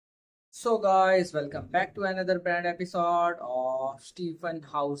So guys, welcome back to another brand episode of Stjepan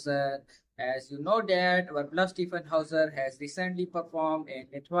Hauser. As you know that our beloved Stjepan Hauser has recently performed in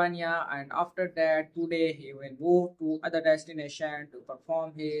Lithuania, and after that today he will move to other destination to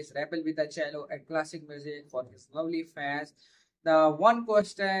perform his Rebel with the Cello and classic music for his lovely fans. The one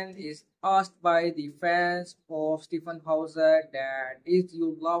question is asked by the fans of Stjepan Hauser, that is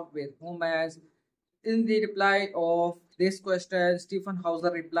you love with humans. In the reply of this question, Stephen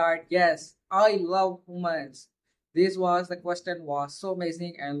Hauser replied, "Yes, I love humans." This was the question was so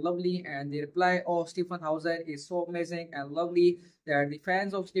amazing and lovely, and the reply of Stephen Hauser is so amazing and lovely that the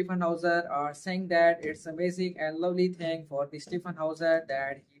fans of Stephen Hauser are saying that it's amazing and lovely thing for the Stephen Hauser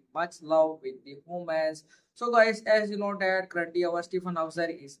that he much love with the humans. So guys, as you know that currently our Stephen Hauser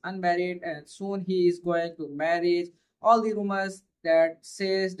is unmarried and soon he is going to marriage. All the rumors that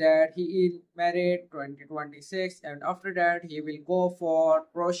says that he is married 2026 and after that he will go for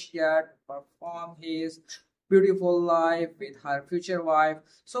Croatia to perform his beautiful life with her future wife.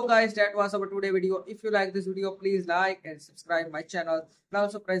 So guys, that was our today video. If you like this video, please like and subscribe my channel and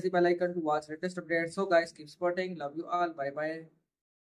also press the bell icon to watch latest updates. So guys, keep supporting. Love you all. Bye bye.